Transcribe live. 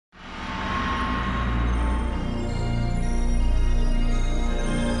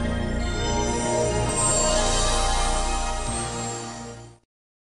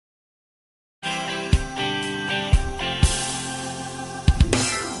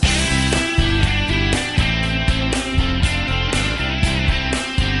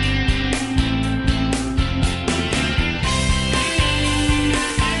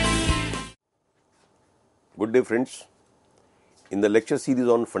Good day, friends. In the lecture series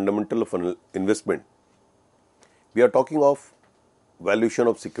on fundamental of investment, we are talking of valuation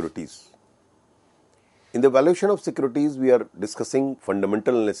of securities. In the valuation of securities, we are discussing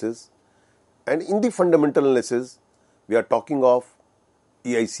fundamental analysis, and in the fundamental analysis, we are talking of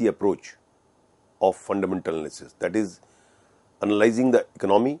EIC approach of fundamental analysis. That is, analyzing the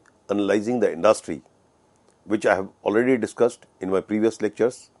economy, analyzing the industry, which I have already discussed in my previous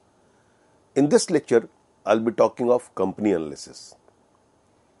lectures. In this lecture, I will be talking of company analysis.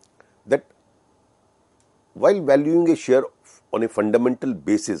 That while valuing a share on a fundamental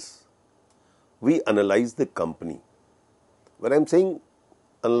basis, we analyze the company. When I am saying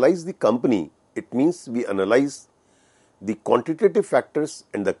analyze the company, it means we analyze the quantitative factors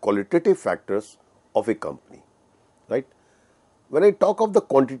and the qualitative factors of a company, right? When I talk of the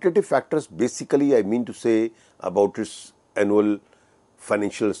quantitative factors, basically I mean to say about its annual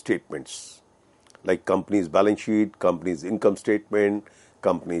financial statements, like company's balance sheet, company's income statement,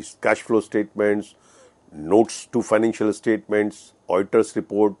 company's cash flow statements, notes to financial statements, auditor's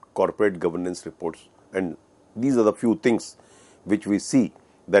report, corporate governance reports, and these are the few things which we see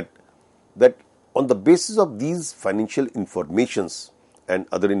that on the basis of these financial informations and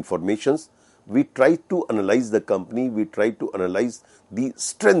other informations, we try to analyze the company, we try to analyze the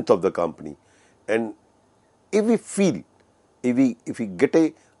strength of the company. And if we feel, if we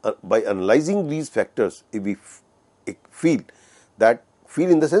get by analyzing these factors, if we feel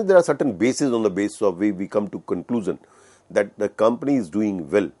in the sense there are certain bases on the basis of which we come to conclusion that the company is doing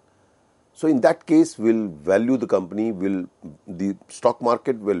well. So in that case, we'll value the company, the stock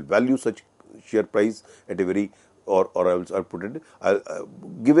market will value such share price at a very, or I'll put it, I'll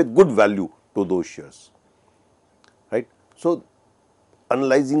give a good value to those shares, right? So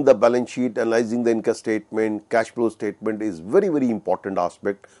analyzing the balance sheet, analyzing the income statement, cash flow statement is very, very important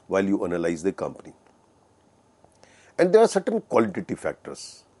aspect while you analyze the company. And there are certain qualitative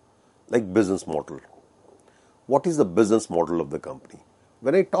factors like business model. What is the business model of the company?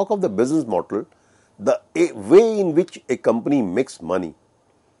 When I talk of the business model, the way in which a company makes money,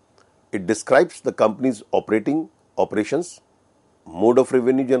 it describes the company's operations, mode of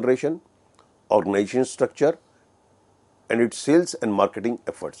revenue generation, organization structure, and its sales and marketing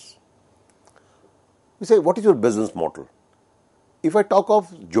efforts. We say, what is your business model? If I talk of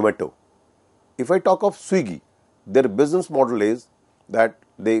Zomato, if I talk of Swiggy, their business model is that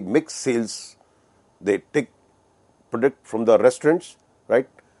they make sales, they take product from the restaurants, right,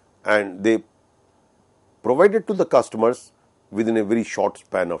 and they provide it to the customers within a very short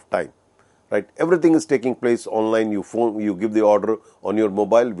span of time. Right, everything is taking place online. You give the order on your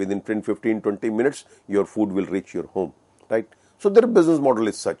mobile, within 10, 15, 20 minutes, your food will reach your home. Right. So their business model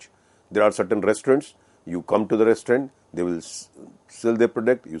is such. There are certain restaurants. You come to the restaurant, they will sell their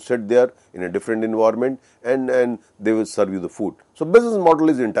product. You sit there in a different environment, and they will serve you the food. So business model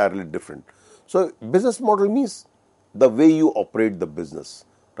is entirely different. So business model means the way you operate the business.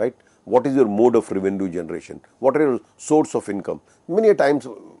 Right. What is your mode of revenue generation? What are your source of income? Many a times,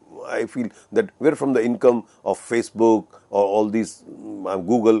 I feel that where from the income of Facebook or all these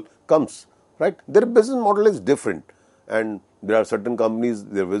Google comes, right? Their business model is different, and there are certain companies,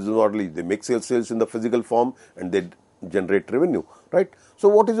 their business model is they make sales in the physical form and they generate revenue, right? So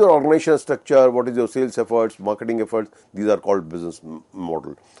what is your organizational structure? What is your sales efforts, marketing efforts? These are called business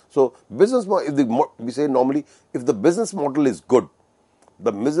model. So business model, we say normally, if the business model is good,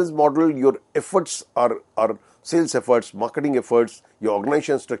 the business model, your efforts are sales efforts, marketing efforts, your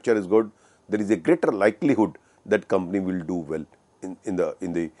organization structure is good, there is a greater likelihood that company will do well in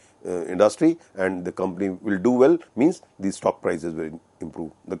the industry, and the company will do well means the stock prices will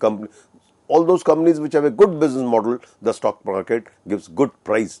improve. The company, all those companies which have a good business model, the stock market gives good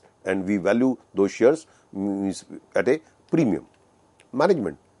price, and we value those shares at a premium.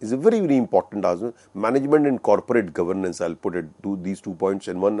 Management is a very, very important aspect. Management and corporate governance, I'll put it to these 2 points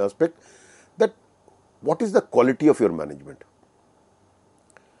in one aspect, that what is the quality of your management?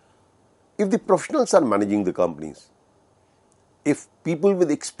 If the professionals are managing the companies, if people with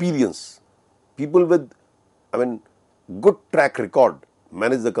experience, people with, good track record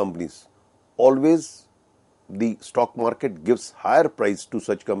manage the companies, always the stock market gives higher price to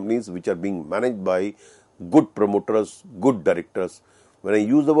such companies which are being managed by good promoters, good directors. When I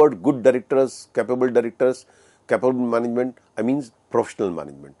use the word good directors, capable management, I mean professional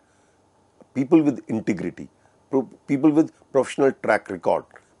management. People with integrity, people with professional track record,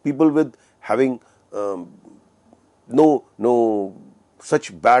 people with having no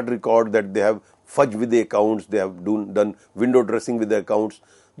such bad record that they have fudged with the accounts, they have done window dressing with the accounts.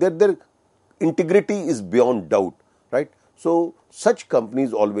 Their integrity is beyond doubt, right? So such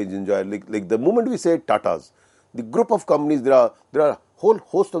companies always enjoy, like the moment we say Tatas, the group of companies, there are whole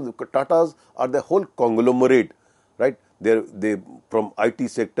host of the Tatas are the whole conglomerate, right? They from IT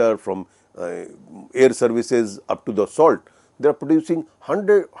sector, from air services up to the salt. They are producing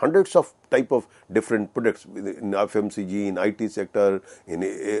hundreds of type of different products in FMCG, in IT sector, in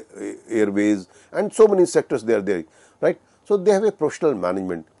airways, and so many sectors they are there, right? So they have a professional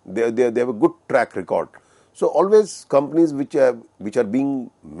management. They have a good track record. So always companies which are being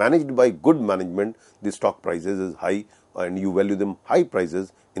managed by good management, the stock prices is high, and you value them high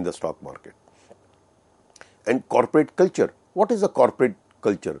prices in the stock market. And corporate culture. What is a corporate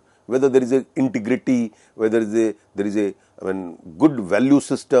culture? Whether there is a integrity, whether there is a good value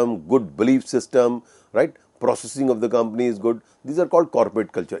system, good belief system, right? Processing of the company is good. These are called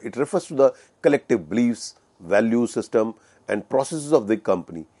corporate culture. It refers to the collective beliefs, value system, and processes of the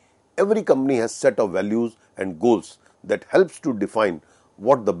company. Every company has set of values and goals that helps to define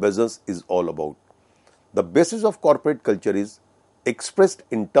what the business is all about. The basis of corporate culture is expressed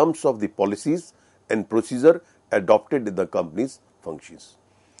in terms of the policies and procedure adopted in the company's functions.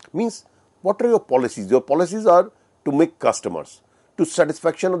 Means, what are your policies? Your policies are to make customers. To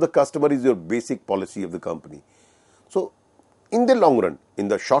satisfaction of the customer is your basic policy of the company. So, in the long run, in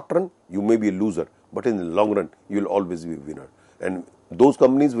the short run, you may be a loser, but in the long run, you will always be a winner. And those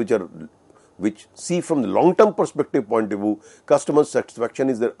companies which see from the long-term perspective point of view, customer satisfaction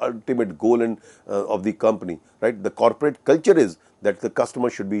is their ultimate goal and of the company, right? The corporate culture is that the customer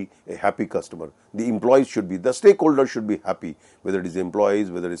should be a happy customer. The employees should be, the stakeholders should be happy, whether it is employees,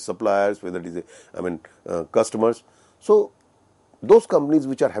 whether it is suppliers, whether it is customers. So those companies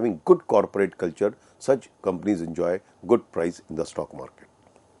which are having good corporate culture, such companies enjoy good price in the stock market.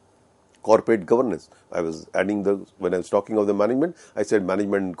 Corporate governance. I was adding when I was talking of the management, I said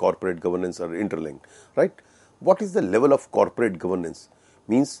management and corporate governance are interlinked, right? What is the level of corporate governance?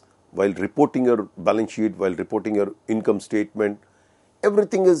 Means while reporting your balance sheet, while reporting your income statement,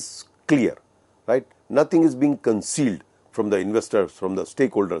 everything is clear, right? Nothing is being concealed from the investors, from the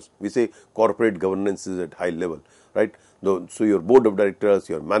stakeholders. We say corporate governance is at high level, right? So your board of directors,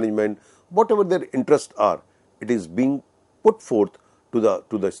 your management, whatever their interests are, it is being put forth to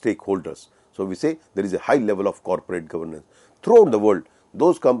the stakeholders. So we say there is a high level of corporate governance. Throughout the world,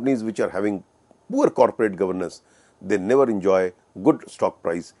 those companies which are having poor corporate governance, they never enjoy good stock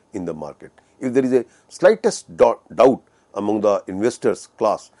price in the market. If there is a slightest doubt among the investors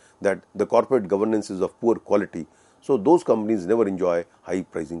class that the corporate governance is of poor quality, so those companies never enjoy high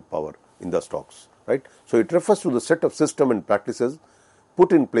pricing power in the stocks, right? So it refers to the set of system and practices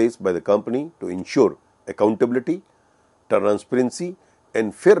put in place by the company to ensure accountability, transparency,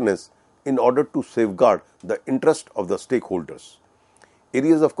 and fairness in order to safeguard the interest of the stakeholders.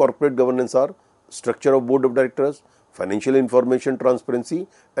 Areas of corporate governance are structure of board of directors, financial information transparency,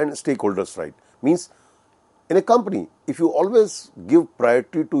 and stakeholders' right. Means in a company, if you always give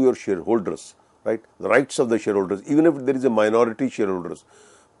priority to your shareholders, right, the rights of the shareholders, even if there is a minority shareholders,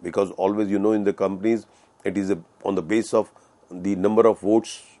 because always in the companies, it is on the base of the number of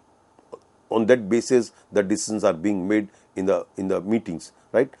votes. On that basis, the decisions are being made in the meetings,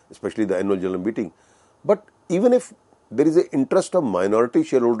 right? Especially the annual general meeting. But even if there is an interest of minority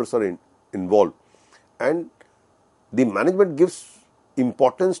shareholders are involved, and the management gives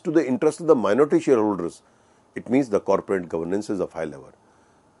importance to the interest of the minority shareholders, it means the corporate governance is of high level.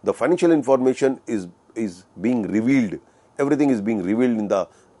 The financial information is being revealed. Everything is being revealed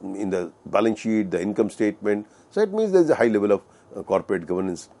in the balance sheet, the income statement. So it means there is a high level of corporate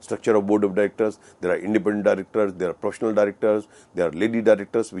governance. Structure of board of directors, there are independent directors, there are professional directors, there are lady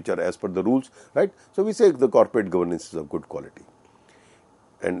directors which are as per the rules, right? So we say the corporate governance is of good quality.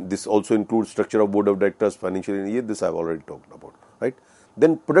 And this also includes structure of board of directors, financial, this I have already talked about, right?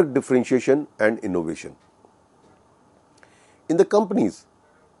 Then product differentiation and innovation. In the companies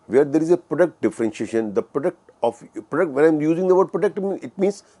where there is a product differentiation, the product, when I am using the word product, it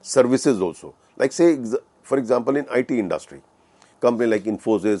means services also. Like say, for example, in IT industry, company like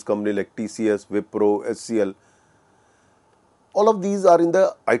Infosys, company like TCS, Wipro, HCL, all of these are in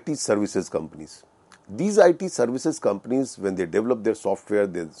the IT services companies. These IT services companies, when they develop their software,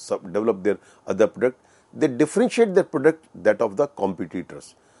 they develop their other product, they differentiate their product that of the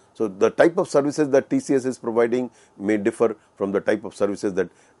competitors. So the type of services that TCS is providing may differ from the type of services that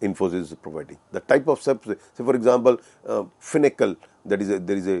Infosys is providing. The type of say for example, Finacle, there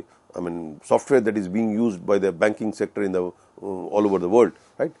is a software that is being used by the banking sector in the all over the world,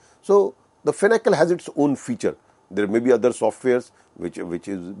 right? So the Finacle has its own feature. There may be other softwares which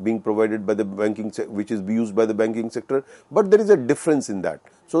is being provided by the banking, which is used by the banking sector, but there is a difference in that.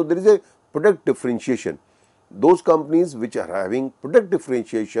 So there is a product differentiation. Those companies which are having product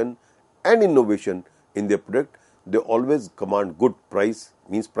differentiation and innovation in their product, they always command good price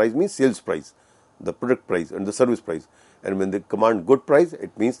means sales price, the product price and the service price. And when they command good price,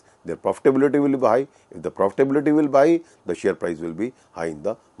 it means their profitability will be high. If the profitability will be high, the share price will be high in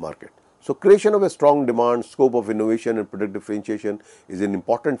the market. So creation of a strong demand, scope of innovation and product differentiation is an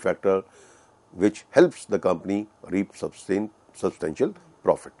important factor which helps the company reap substantial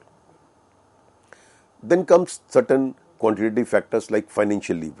profit. Then comes certain quantitative factors like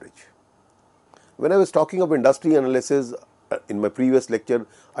financial leverage. When I was talking of industry analysis in my previous lecture,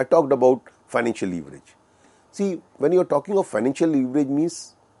 I talked about financial leverage. See, when you are talking of financial leverage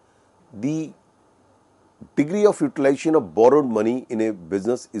means the degree of utilization of borrowed money in a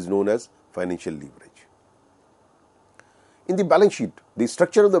business is known as financial leverage. In the balance sheet, the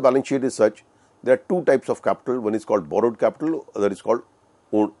structure of the balance sheet is such, there are two types of capital. One is called borrowed capital, other is called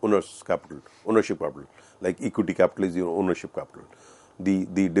ownership capital. Like equity capital is your ownership capital. The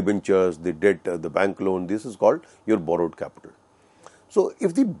debentures, the debt, the bank loan, this is called your borrowed capital. So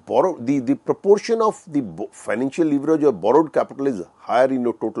if the proportion of the financial leverage or borrowed capital is higher in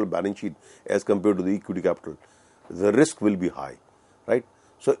your total balance sheet as compared to the equity capital, the risk will be high, right?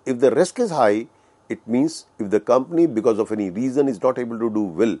 So if the risk is high, it means if the company because of any reason is not able to do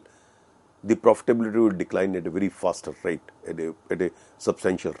well, the profitability will decline at a very faster rate, at a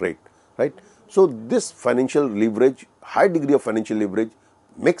substantial rate, right? So this financial leverage, high degree of financial leverage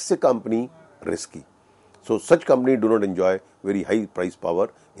makes a company risky. So such companies do not enjoy very high price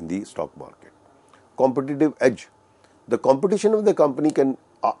power in the stock market. Competitive edge. The competition of the company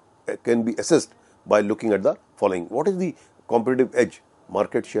can be assessed by looking at the following. What is the competitive edge?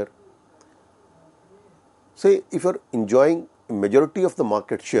 Market share. Say if you are enjoying a majority of the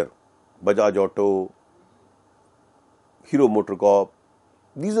market share, Bajaj Auto, Hero MotoCorp,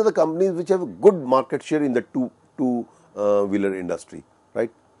 these are the companies which have a good market share in the two-wheeler industry, right?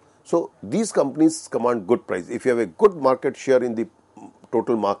 So these companies command good price. If you have a good market share in the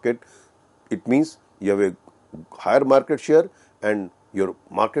total market, it means you have a higher market share, and your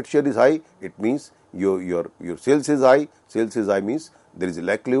market share is high. It means your sales is high. Sales is high means there is a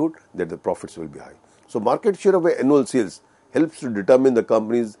likelihood that the profits will be high. So market share of annual sales helps to determine the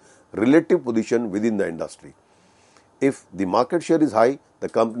company's relative position within the industry. If the market share is high, the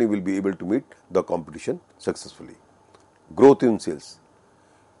company will be able to meet the competition successfully. Growth in sales.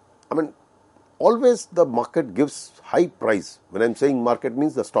 I mean, always the market gives high price. When I am saying market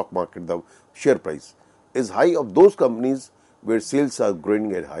means the stock market, the share price is high of those companies where sales are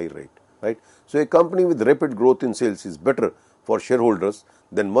growing at high rate, right? So a company with rapid growth in sales is better for shareholders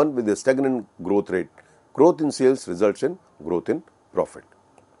than one with a stagnant growth rate. Growth in sales results in growth in profit.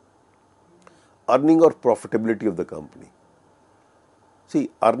 Earning or profitability of the company. See,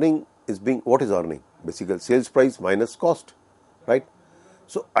 earning is what is earning? Basically, sales price minus cost, right?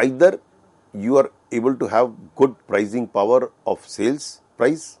 So either you are able to have good pricing power of sales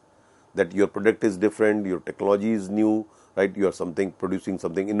price, that your product is different, your technology is new, right? You are producing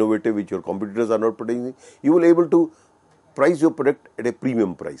something innovative which your competitors are not producing. You will be able to price your product at a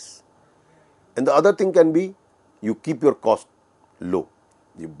premium price. And the other thing can be you keep your cost low.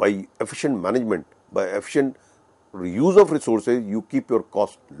 By efficient management, by efficient use of resources, you keep your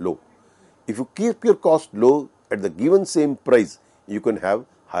cost low. If you keep your cost low at the given same price, you can have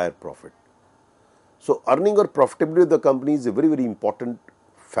higher profit. So earning or profitability of the company is a very, very important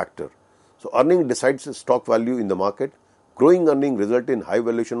factor. So earning decides the stock value in the market. Growing earning result in high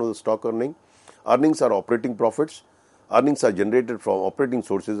valuation of the stock earning. Earnings are operating profits. Earnings are generated from operating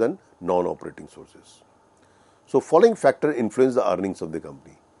sources and non-operating sources. So following factor influence the earnings of the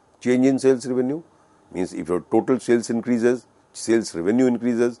company. Change in sales revenue means if your total sales increases, sales revenue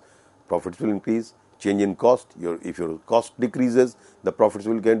increases, profits will increase. Change in cost, if your cost decreases, the profits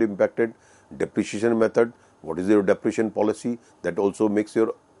will get impacted. Depreciation method, what is your depreciation policy? That also makes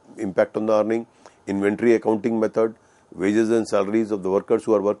your impact on the earning. Inventory accounting method, wages and salaries of the workers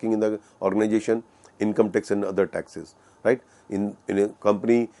who are working in the organization, income tax and other taxes, right? In a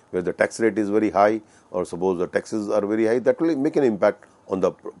company where the tax rate is very high, or suppose the taxes are very high, that will make an impact on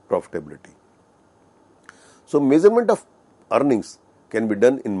the profitability. So measurement of earnings can be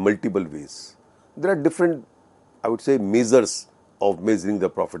done in multiple ways. There are different, I would say, measures of measuring the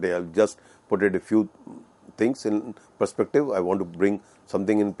profit. I'll just put it a few things in perspective. I want to bring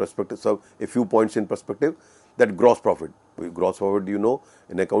something in perspective. So a few points in perspective. That gross profit. Gross profit,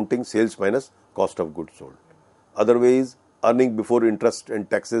 in accounting, sales minus cost of goods sold. Other way is earning before interest and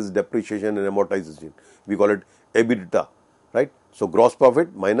taxes, depreciation and amortization. We call it EBITDA, right? So gross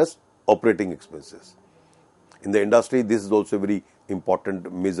profit minus operating expenses. In the industry, this is also a very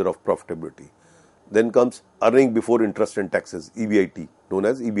important measure of profitability. Then comes earning before interest and taxes, EBIT, known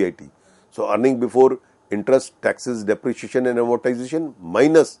as EBIT. So earning before interest, taxes, depreciation and amortization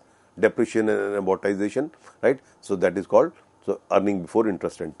minus depreciation and amortization, right? So that is called earning before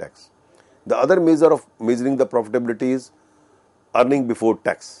interest and tax. The other measure of measuring the profitability is earning before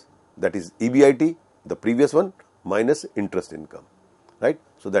tax, that is EBIT, the previous one, minus interest income, right?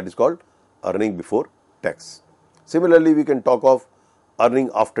 So that is called earning before tax. Similarly, we can talk of earning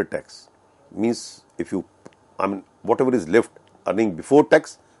after tax, means if you, whatever is left, earning before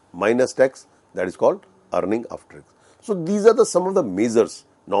tax minus tax, that is called earning after tax. So these are some of the measures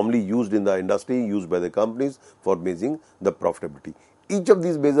normally used in the industry, used by the companies for measuring the profitability. Each of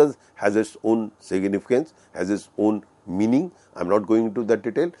these measures has its own significance, has its own meaning. I am not going into that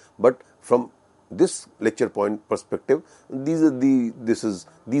detail, but from this lecture point perspective, these are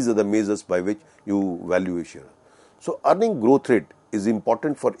the measures by which you value a share. So earning growth rate is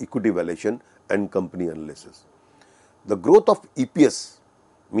important for equity valuation and company analysis. The growth of EPS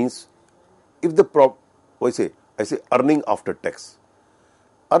means if the I say earning after tax.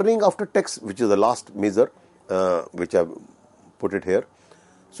 Earning after tax, which is the last measure, which I have put it here.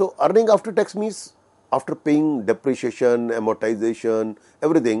 So earning after tax means after paying depreciation, amortization,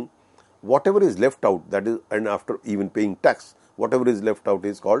 everything, whatever is left out, that is, and after even paying tax, whatever is left out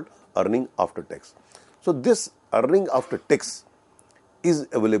is called earning after tax. So this earning after tax is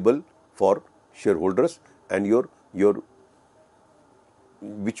available for shareholders and your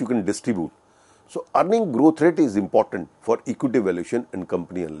which you can distribute. So earning growth rate is important for equity valuation and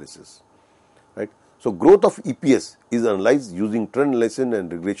company analysis, right? So growth of EPS is analyzed using trend analysis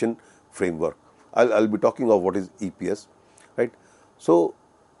and regression framework. I'll be talking of what is EPS, right? So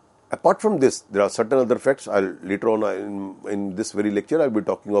apart from this, there are certain other facts. Later on in this very lecture, I'll be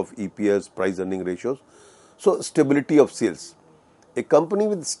talking of EPS, price earning ratios. So stability of sales. A company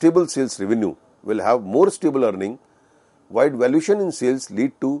with stable sales revenue will have more stable earning, while valuation in sales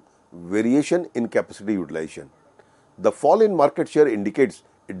lead to variation in capacity utilization. The fall in market share indicates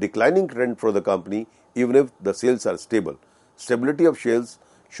a declining trend for the company even if the sales are stable. Stability of sales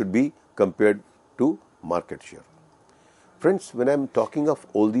should be compared to market share. Friends, when I am talking of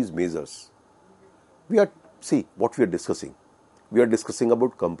all these measures, see what we are discussing. We are discussing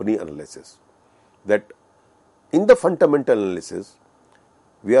about company analysis. That in the fundamental analysis,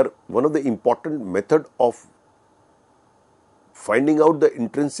 one of the important method of finding out the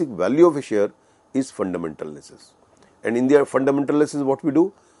intrinsic value of a share is fundamental analysis. And in their fundamental analysis, what we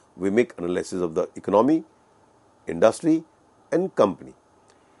do? We make analysis of the economy, industry and company.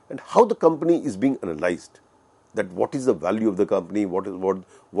 And how the company is being analyzed. That what is the value of the company,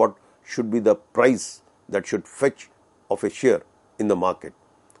 what should be the price that should fetch of a share in the market,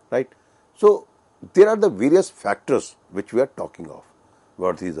 right? So there are the various factors which we are talking of.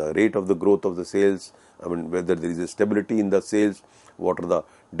 What is the rate of the growth of the sales, whether there is a stability in the sales, what are the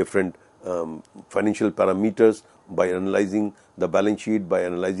different financial parameters by analyzing the balance sheet, by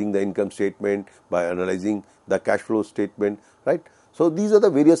analyzing the income statement, by analyzing the cash flow statement, right? So these are the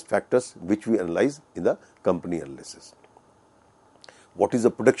various factors which we analyze in the company analysis. What is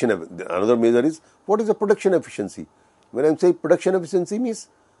the production? Another measure is what is the production efficiency. When I am saying production efficiency means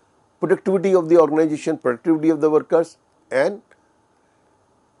productivity of the organization, productivity of the workers and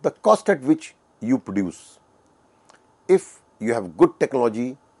the cost at which you produce. If you have good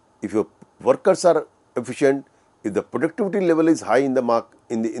technology, if your workers are efficient, if the productivity level is high in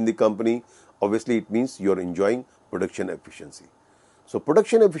the company, obviously it means you are enjoying production efficiency. So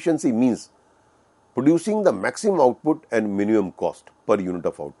production efficiency means producing the maximum output and minimum cost per unit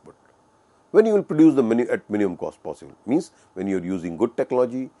of output. When you will produce at minimum cost possible, means when you are using good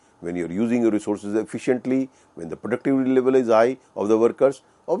technology, when you are using your resources efficiently, when the productivity level is high of the workers,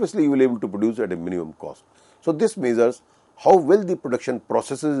 obviously you will be able to produce at a minimum cost. So this measures how well the production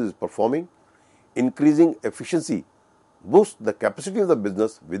processes is performing. Increasing efficiency boosts the capacity of the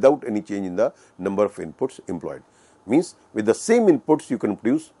business without any change in the number of inputs employed. Means with the same inputs you can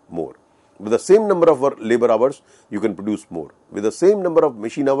produce more. With the same number of labor hours you can produce more. With the same number of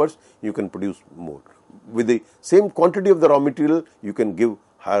machine hours you can produce more. With the same quantity of the raw material you can give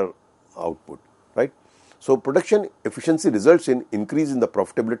higher output, right? So production efficiency results in increase in the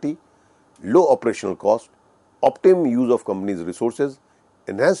profitability, low operational cost, optimum use of company's resources,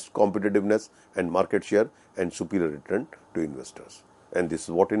 enhanced competitiveness and market share and superior return to investors. And this is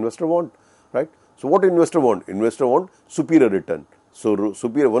what investor want, right? So what investor want? Investor want superior return. So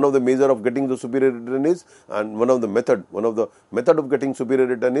superior, one of the measure of getting the superior return is, and one of the method of getting superior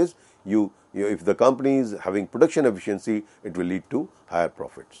return is if the company is having production efficiency, it will lead to higher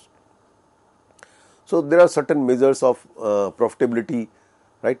profits. So there are certain measures of profitability,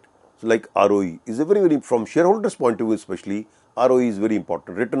 right? So like ROE is a very, very, from shareholders point of view especially, ROE is very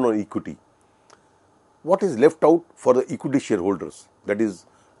important, return on equity. What is left out for the equity shareholders? That is,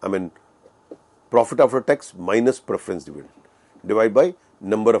 profit after tax minus preference dividend divided by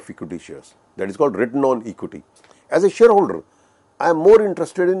number of equity shares. That is called return on equity. As a shareholder, I am more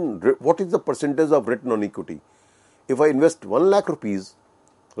interested in what is the percentage of return on equity. If I invest 1 lakh rupees,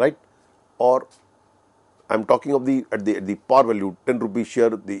 right, or I am talking of at the par value, 10 rupee share,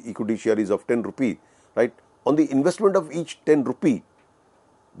 the equity share is of 10 rupee, right. On the investment of each 10 rupee,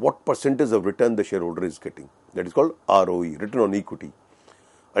 what percentage of return the shareholder is getting? That is called ROE, return on equity.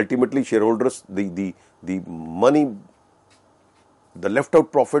 Ultimately, shareholders, the money, the left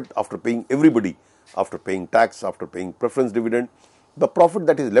out profit after paying everybody, after paying tax, after paying preference dividend, the profit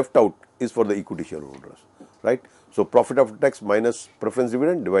that is left out is for the equity shareholders, right. So, profit after tax minus preference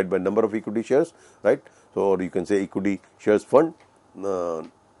dividend divided by number of equity shares, right. So, or you can say equity shares fund,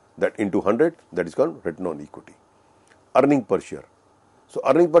 that into 100, that is called return on equity. Earning per share. So,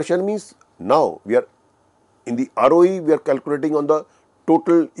 earning per share means now we are in the ROE, we are calculating on the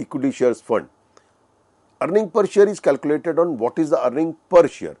total equity shares fund. Earning per share is calculated on what is the earning per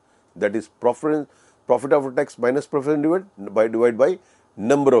share, that is profit after tax minus preference dividend divided by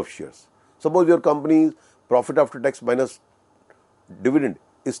number of shares. Suppose your company's profit after tax minus dividend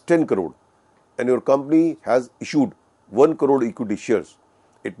is 10 crore and your company has issued 1 crore equity shares.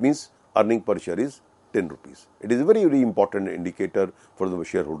 It means earning per share is 10 rupees. It is a very, very important indicator for the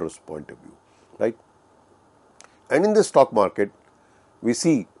shareholders' point of view, right? And in the stock market, we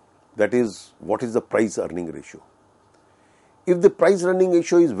see that is what is the price earning ratio. If the price earning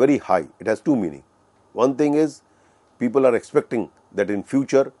ratio is very high, it has two meanings. One thing is people are expecting that in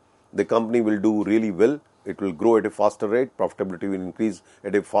future the company will do really well, it will grow at a faster rate, profitability will increase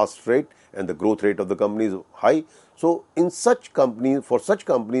at a fast rate and the growth rate of the company is high. So, in such companies, for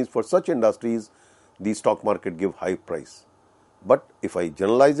such industries, the stock market give high price. But if I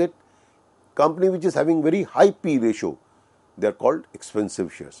generalize it, company which is having very high P ratio, they are called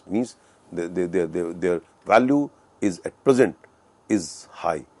expensive shares, means their value is at present is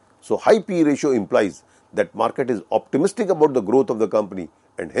high. So, high P ratio implies that market is optimistic about the growth of the company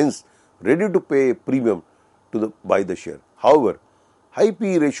and hence ready to pay a premium to buy the share. However, high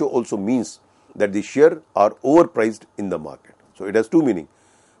P ratio also means that the share are overpriced in the market. So, it has two meaning.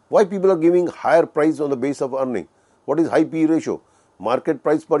 Why people are giving higher price on the base of earning? What is high P ratio? Market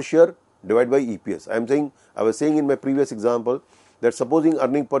price per share divided by EPS. I was saying in my previous example that supposing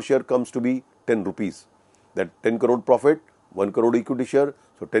earning per share comes to be 10 rupees, that 10 crore profit, 1 crore equity share.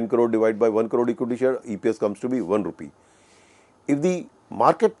 So, 10 crore divided by 1 crore equity share, EPS comes to be 1 rupee. If the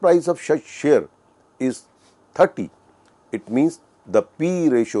market price of such share is 30, it means the P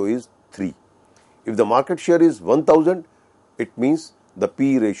ratio is 3. If the market share is 1000, it means the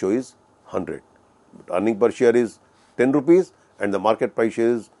P ratio is 100. But earning per share is 10 rupees and the market price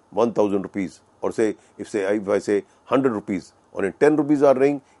is 1000 rupees. Or say, if I say 100 rupees, on a 10 rupees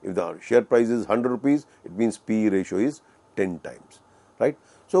earning, if the share price is 100 rupees, it means P ratio is 10 times, right?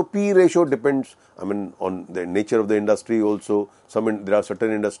 So, P ratio depends, on the nature of the industry also. There are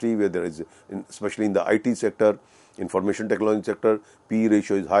certain industry where there is, especially in the IT sector, information technology sector, P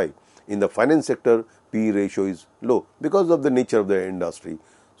ratio is high. In the finance sector, P ratio is low because of the nature of the industry.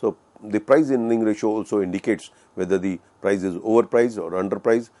 So, the price earning ratio also indicates whether the price is overpriced or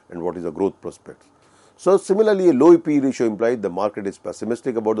underpriced and what is the growth prospects. So, similarly, a low P ratio implies the market is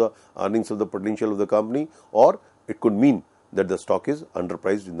pessimistic about the earnings of the potential of the company, or it could mean that the stock is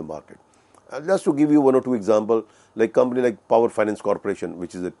underpriced in the market. Just to give you one or two examples, like company like Power Finance Corporation,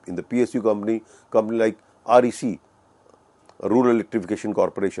 which is in the PSU company like REC, Rural Electrification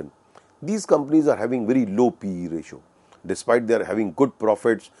Corporation. These companies are having very low PE ratio. Despite they are having good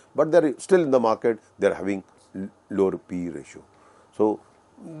profits, but they are still in the market, they are having lower PE ratio. So,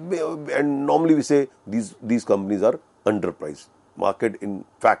 and normally we say these companies are underpriced. Market in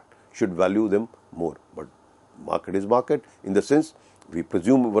fact should value them more, but market is market in the sense we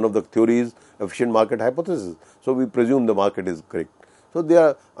presume one of the theories efficient market hypothesis. So, we presume the market is correct. So, they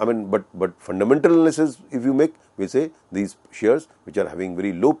are but fundamental analysis if you make, we say these shares which are having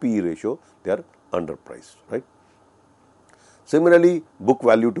very low PE ratio, they are underpriced, right. Similarly, book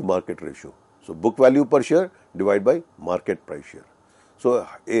value to market ratio. So, book value per share divided by market price share. So,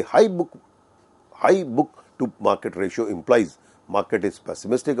 a high book to market ratio implies market is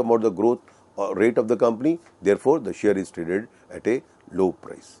pessimistic about the growth rate of the company, therefore, the share is traded at a low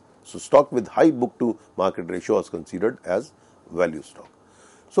price. So, stock with high book to market ratio is considered as value stock.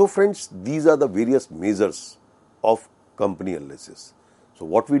 So, friends, these are the various measures of company analysis. So,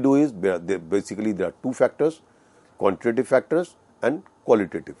 what we do is basically there are two factors, quantitative factors and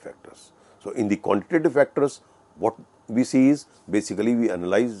qualitative factors. So, in the quantitative factors, what we see is basically we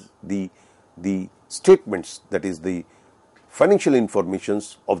analyze the statements, that is the financial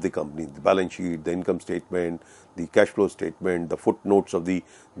informations of the company, the balance sheet, the income statement, the cash flow statement, the footnotes of the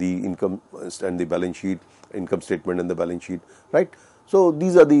income and the balance sheet, income statement and the balance sheet, right? So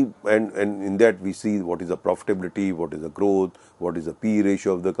these are the, and in that we see what is the profitability, what is the growth, what is the P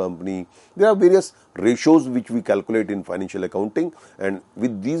ratio of the company. There are various ratios which we calculate in financial accounting, and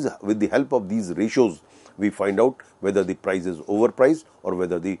with the help of these ratios, we find out whether the price is overpriced or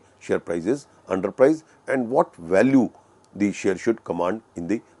whether the share price is underpriced, and what value the share should command in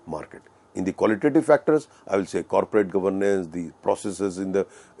the market. In the qualitative factors, I will say corporate governance, the processes in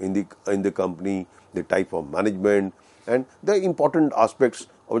the company, the type of management, and the important aspects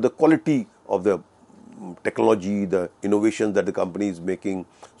of the quality of the technology, the innovations that the company is making.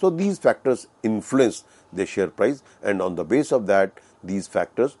 So these factors influence the share price, and on the base of that, these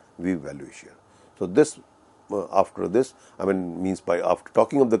factors we value a share. So this, after this, after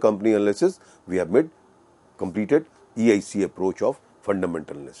talking of the company analysis, we have completed EIC approach of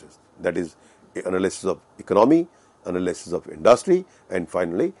fundamental analysis. That is analysis of economy, analysis of industry, and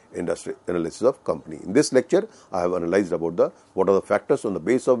finally industry analysis of company. In this lecture, I have analyzed about what are the factors on the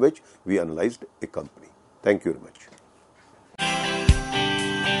base of which we analyzed a company. Thank you very much.